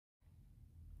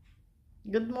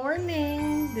Good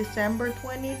morning, December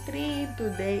 23.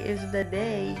 Today is the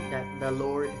day that the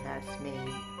Lord has made.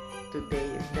 Today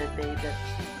is the day that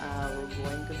we're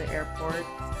going to the airport.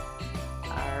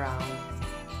 Around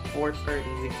 4:30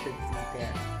 we should be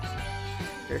there.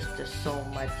 There's just so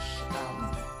much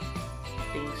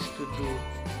things to do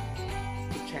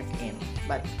to check in,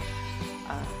 but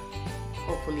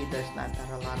hopefully there's not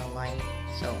a lot of line.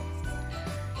 So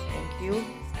thank you,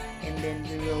 and then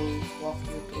we will walk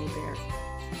you through there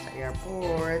sa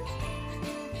airport.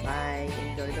 Bye,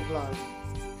 enjoy the vlog.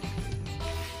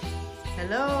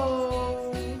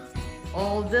 Hello,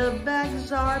 all the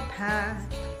bags are packed,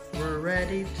 we're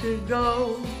ready to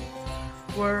go.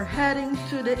 We're heading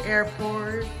to the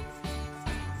airport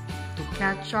to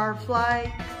catch our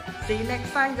flight. See you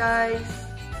next time, guys.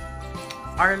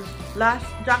 Our last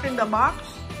Jack in the Box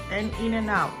and In and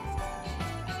Out.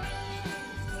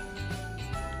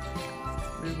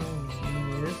 We will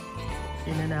miss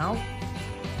In and Out.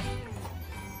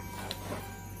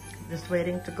 Just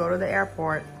waiting to go to the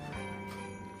airport.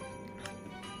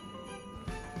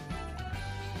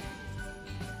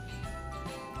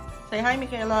 Say hi,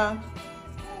 Michaela.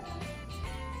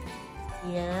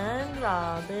 Yan,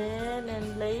 Robin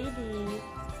and Lady.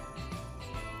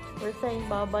 We're saying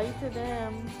bye-bye to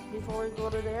them before we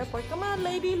go to the airport. Come on,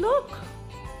 Lady, look.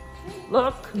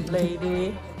 Look,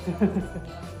 Lady.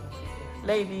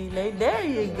 Lady. There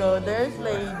you go. There's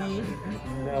Lady.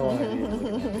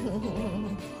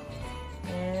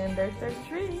 And there's their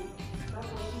tree.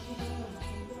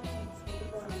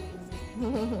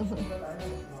 And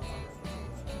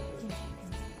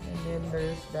then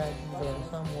there's Daddy there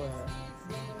somewhere.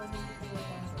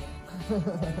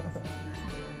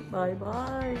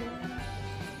 Bye-bye.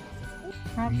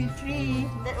 Happy tree.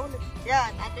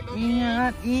 Yan, Ate Lucy.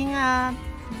 Ingat.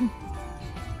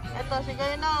 Ito,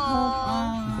 sige na.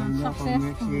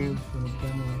 Successful.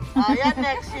 Ayan,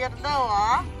 next year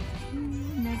daw,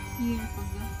 Next year, pag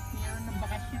mayroon ng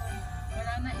bakasyon.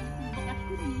 Wala na itong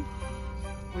bakasyon eh.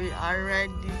 We are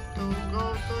ready to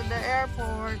go to the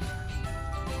airport.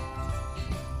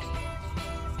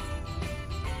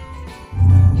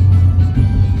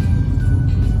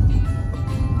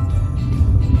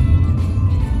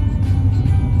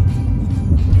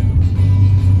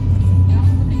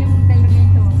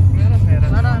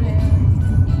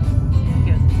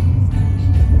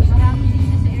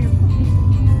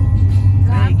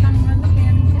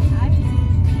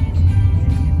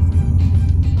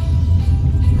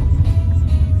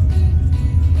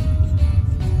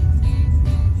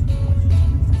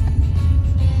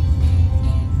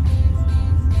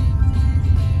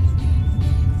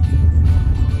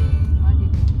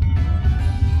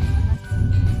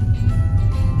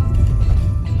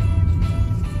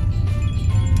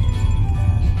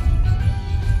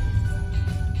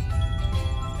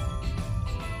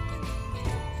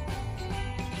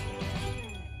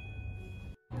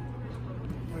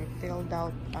 Filled out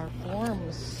our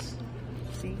forms.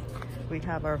 See, we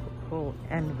have our whole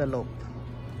envelope,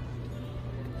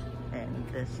 and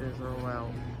this is well.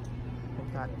 We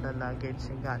got the luggage.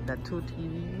 We got the 2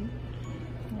 TV,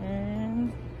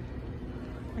 and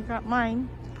I got mine.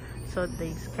 So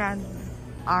they scanned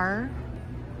our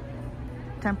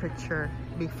temperature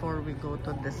before we go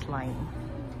to this line.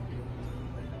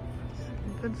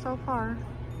 Good so far.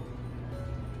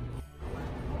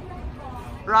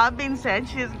 Robin said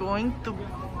she's going to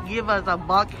give us a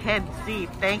bulkhead seat.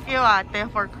 Thank you, Ate,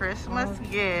 for Christmas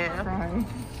gift. Sorry.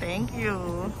 Thank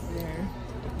you. There.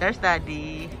 There's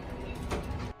Daddy.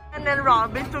 And then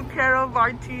Robin took care of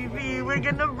our TV. We're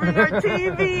gonna bring our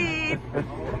TV.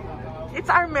 It's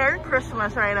our Merry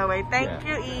Christmas right away. Thank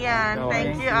you, Ian.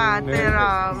 Thank you, Ate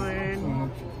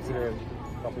Robin.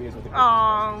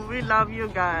 Oh, we love you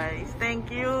guys.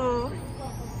 Thank you.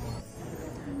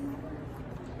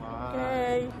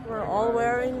 Okay, we're all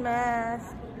wearing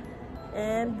masks,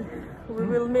 and we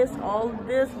will miss all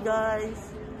this,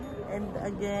 guys. And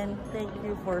again, thank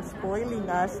you for spoiling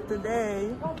us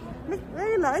today.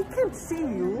 Michaela, I can't see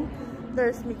you.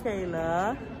 There's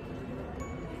Michaela,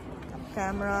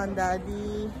 Cameron,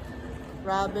 Daddy,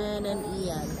 Robin, and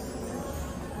Ian.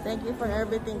 Thank you for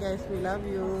everything, guys. We love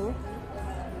you.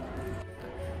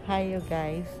 Hi, you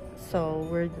guys. So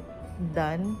we're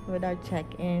done with our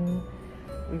check-in.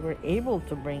 We were able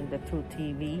to bring the 2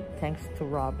 TV thanks to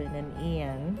Robin and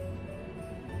Ian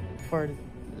for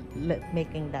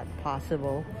making that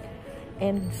possible.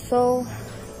 And so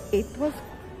it was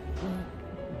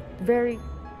very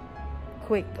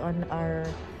quick on our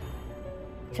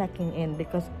checking in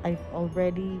because I've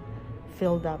already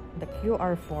filled up the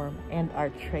QR form and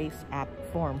our Trace app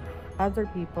form. Other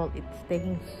people, it's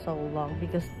taking so long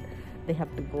because they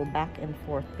have to go back and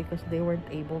forth because they weren't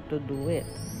able to do it.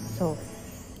 So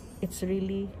it's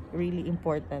really, really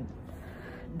important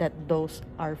that those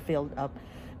are filled up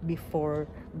before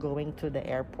going to the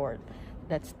airport.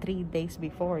 That's 3 days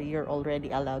before you're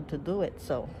already allowed to do it,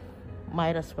 so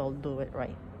might as well do it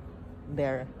right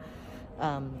there,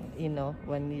 you know,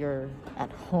 when you're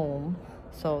at home,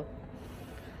 so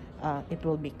it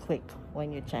will be quick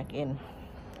when you check in.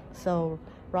 So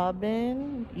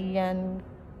Robin, Ian,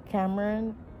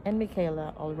 Cameron, and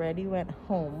Michaela already went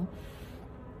home,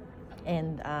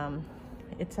 and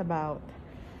it's about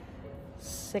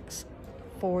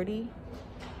 6:40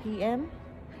 p.m.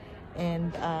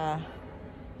 and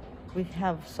we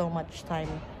have so much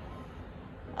time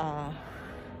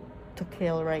to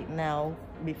kill right now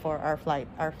before our flight.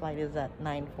 Our flight is at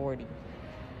 9:40.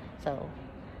 So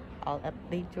I'll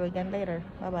update you again later.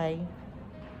 Bye-bye.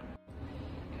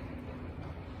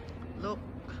 Look,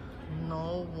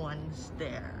 no one's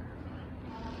there.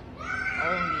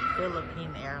 Only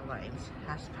Philippine Airlines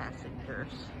has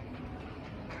passengers.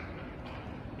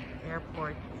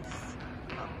 Airport is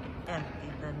empty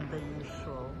than the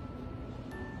usual.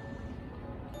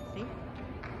 See?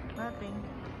 Nothing.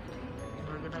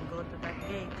 We're gonna go to that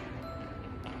gate.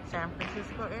 San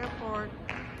Francisco Airport.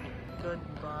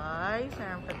 Goodbye,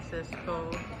 San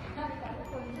Francisco.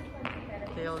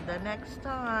 Till the next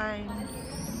time.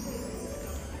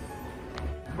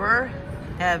 We're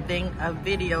having a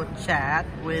video chat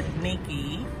with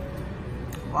Nikki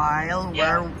while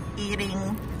we're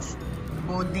eating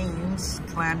Bodines,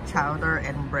 clam chowder,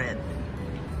 and bread.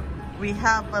 We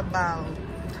have about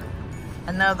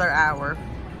another hour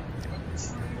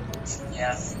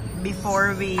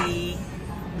before we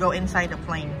go inside the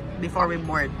plane, before we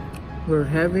board. We're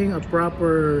having a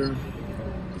proper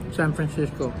San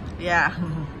Francisco. Yeah.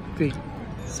 treat.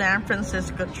 San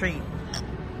Francisco treat.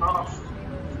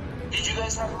 Did you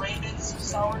guys have Raven's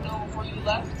sourdough before you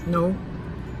left? No.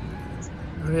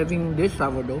 We're having this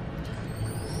sourdough.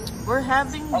 We're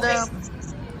having the...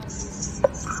 As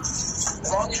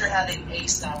long as you're having a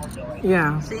sourdough.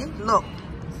 Yeah. See? Look.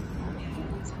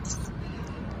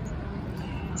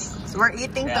 So we're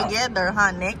eating together,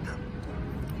 huh, Nick?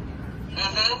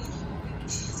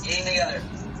 Mm-hmm. Eating together.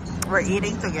 We're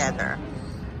eating together.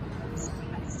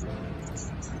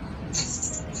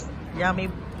 Yummy.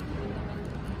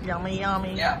 Yummy,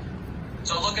 yummy. Yeah.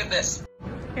 So look at this.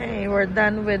 Okay, we're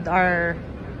done with our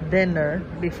dinner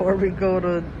before we go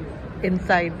to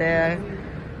inside the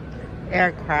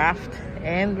aircraft,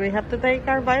 and we have to take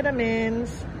our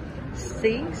vitamins.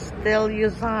 See, still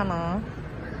Usana.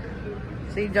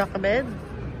 See, Jacobed?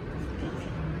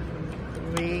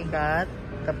 We got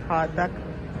the product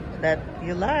that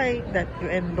you like, that you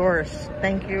endorse.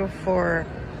 Thank you for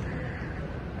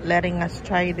letting us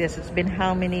try this. It's been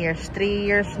how many years? 3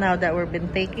 years now that we've been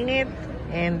taking it,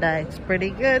 and it's pretty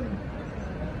good.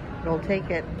 We'll take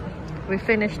it. We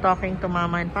finished talking to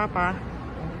Mama and Papa,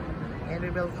 and we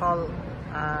will call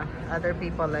other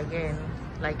people again,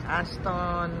 like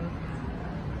Aston,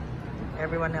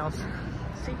 everyone else.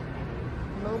 See,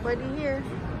 nobody here,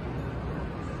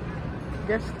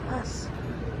 just us.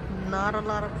 Not a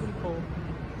lot of people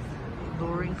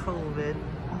during COVID.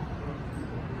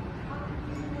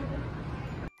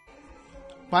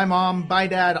 Bye, Mom. Bye,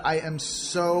 Dad. I am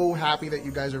so happy that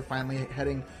you guys are finally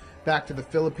heading back to the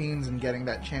Philippines and getting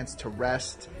that chance to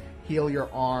rest, heal your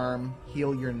arm,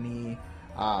 heal your knee,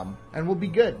 and we'll be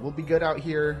good. We'll be good out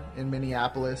here in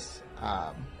Minneapolis,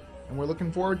 and we're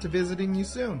looking forward to visiting you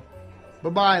soon.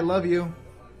 Bye-bye. Love you.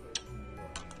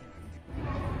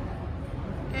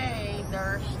 Okay,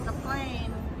 there's the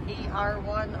plane,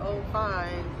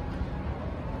 PR105.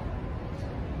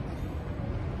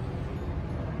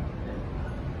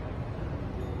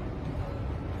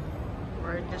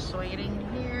 We're just waiting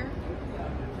here.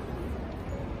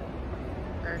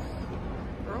 There's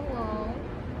roll.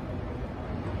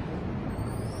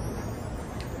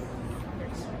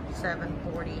 It's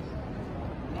 7:40.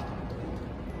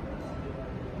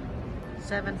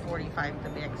 7:45 to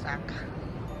be exact.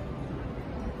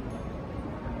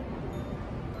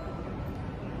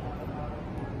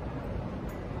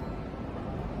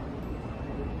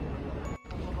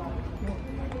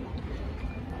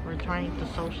 We're trying to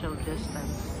social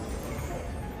distance,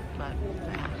 but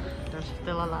there's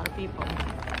still a lot of people.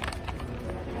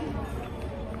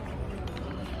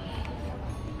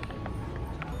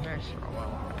 There's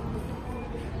Rowell.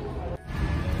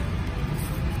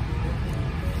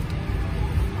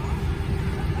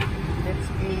 Let's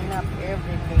clean up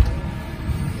everything.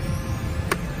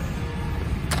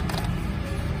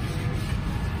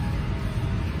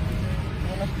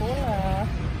 Pula-pula.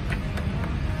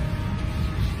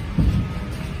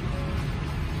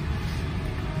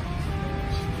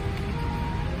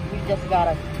 we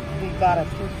got a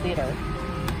two-seater.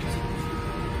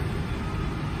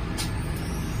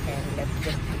 And let's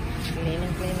just cleaning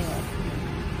up.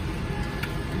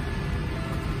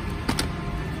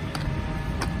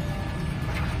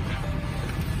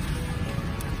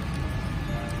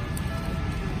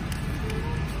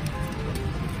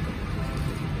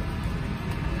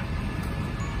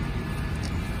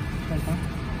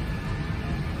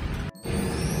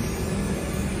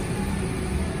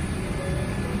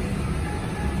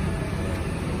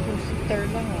 Two-seater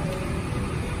lang ah.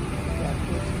 Yeah,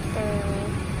 two-seater.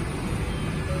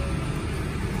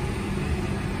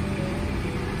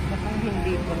 Mukhang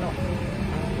hindi puno.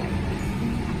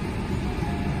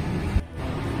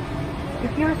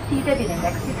 If you're seated in an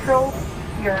exit row,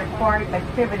 you're required by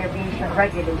civil aviation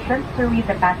regulations to read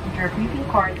the passenger briefing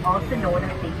card, also known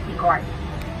as safety card.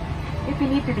 If you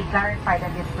need to be clarified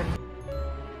on this